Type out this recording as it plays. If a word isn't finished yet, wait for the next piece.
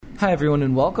Hi everyone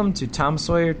and welcome to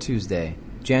Sawyer Tuesday,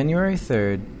 January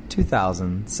 3rd,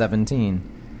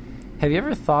 2017. Have you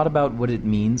ever thought about what it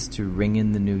means to ring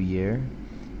in the new year?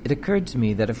 It occurred to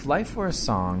me that if life were a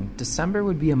song, December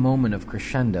would be a moment of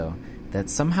crescendo that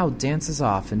somehow dances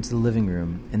off into the living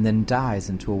room and then dies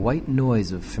into a white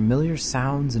noise of familiar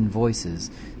sounds and voices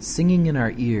singing in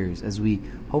our ears as we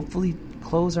hopefully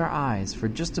close our eyes for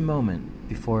just a moment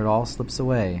before it all slips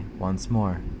away once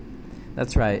more.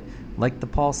 That's right, like the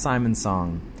Paul Simon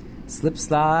song, slip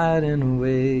sliding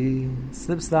away,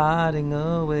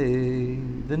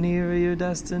 the nearer your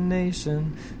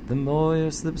destination, the more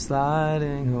you're slip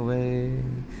sliding away.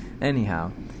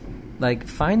 Anyhow, like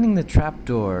finding the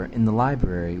trapdoor in the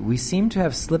library, we seem to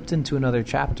have slipped into another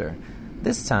chapter.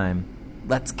 This time,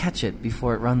 let's catch it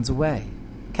before it runs away.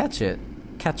 Catch it?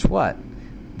 Catch what?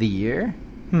 The year?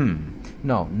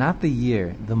 No, not the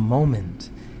year, the moment.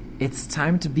 It's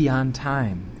time to be on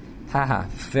time. Haha,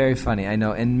 very funny, I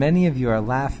know, and many of you are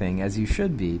laughing, as you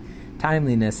should be.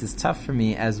 Timeliness is tough for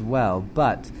me as well,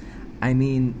 but I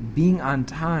mean being on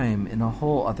time in a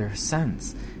whole other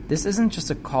sense. This isn't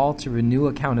just a call to renew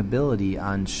accountability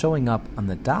on showing up on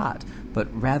the dot, but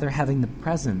rather having the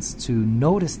presence to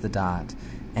notice the dot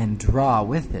and draw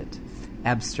with it.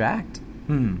 Abstract?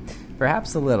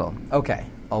 Perhaps a little. Okay,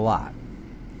 a lot.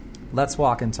 Let's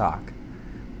walk and talk.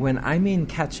 When I mean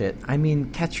catch it, I mean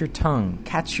catch your tongue,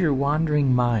 catch your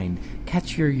wandering mind,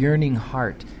 catch your yearning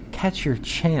heart, catch your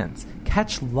chance,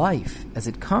 catch life as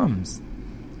it comes.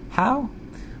 How?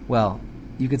 Well,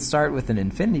 you could start with an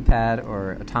infinity pad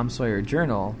or a Tom Sawyer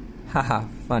journal. Haha,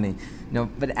 funny. No,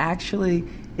 but actually,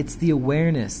 it's the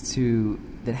awareness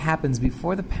that happens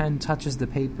before the pen touches the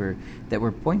paper that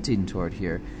we're pointing toward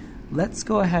here. Let's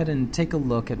go ahead and take a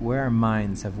look at where our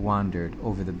minds have wandered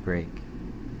over the break.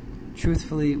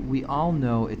 Truthfully, we all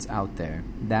know it's out there,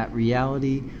 that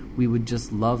reality we would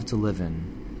just love to live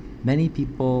in. Many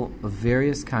people of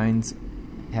various kinds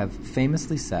have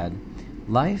famously said,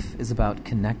 life is about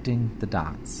connecting the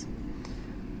dots.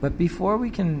 But before we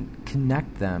can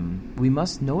connect them, we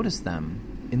must notice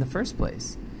them in the first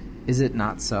place. Is it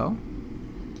not so?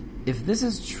 If this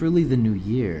is truly the new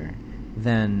year,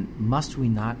 then must we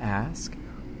not ask,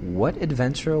 what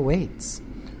adventure awaits?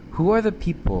 Who are the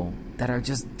people that are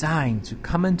just dying to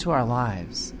come into our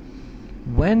lives?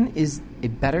 When is a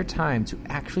better time to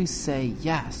actually say,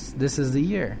 yes, this is the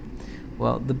year?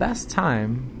 Well, the best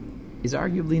time is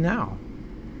arguably now.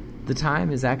 The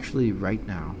time is actually right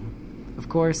now. Of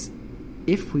course,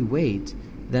 if we wait,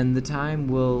 then the time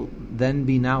will then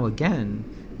be now again.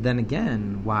 Then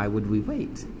again, why would we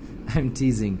wait? I'm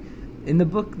teasing. In the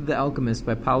book The Alchemist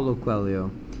by Paulo Coelho,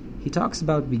 he talks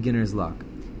about beginner's luck.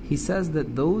 He says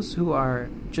that those who are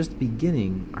just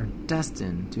beginning are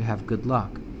destined to have good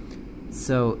luck.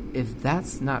 So if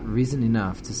that's not reason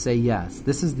enough to say yes,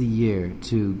 this is the year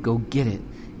to go get it,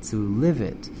 to live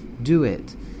it, do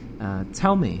it,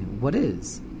 tell me, what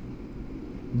is?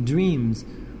 Dreams,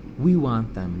 we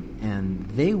want them and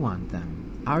they want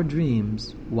them. Our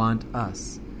dreams want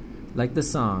us. Like the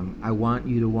song, I Want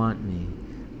You to Want Me.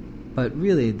 But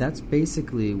really, that's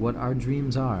basically what our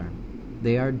dreams are.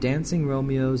 They are dancing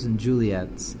Romeos and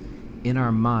Juliets in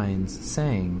our minds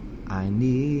saying, I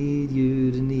need you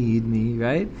to need me,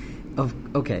 right?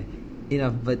 Okay,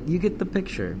 enough, but you get the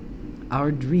picture.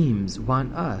 Our dreams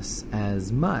want us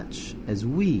as much as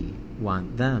we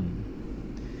want them.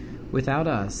 Without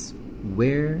us,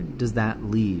 where does that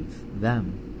leave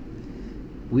them?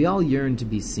 We all yearn to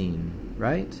be seen,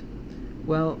 right?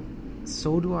 Well,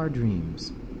 so do our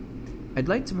dreams. I'd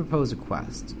like to propose a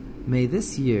quest. May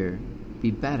this year be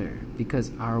better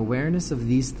because our awareness of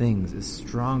these things is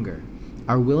stronger.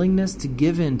 Our willingness to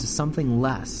give in to something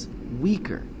less,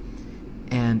 weaker,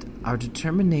 and our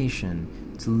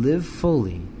determination to live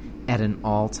fully at an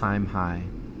all-time high.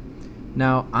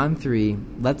 Now, on 3,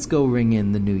 let's go ring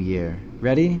in the new year.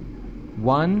 Ready?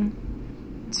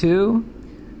 1, 2,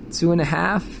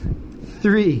 2.5,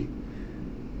 3.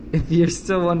 If you're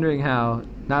still wondering how,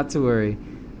 not to worry.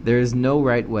 There is no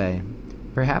right way.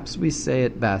 Perhaps we say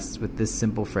it best with this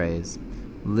simple phrase,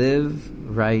 live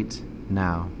right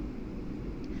now.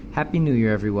 Happy New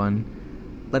Year,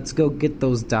 everyone. Let's go get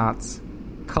those dots,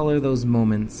 color those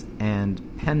moments, and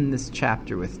pen this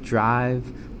chapter with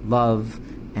drive, love,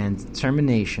 and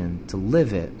determination to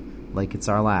live it like it's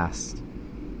our last.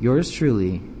 Yours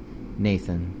truly,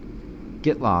 Nathan.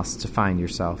 Get lost to find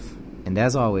yourself. And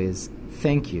as always,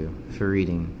 thank you for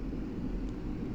reading.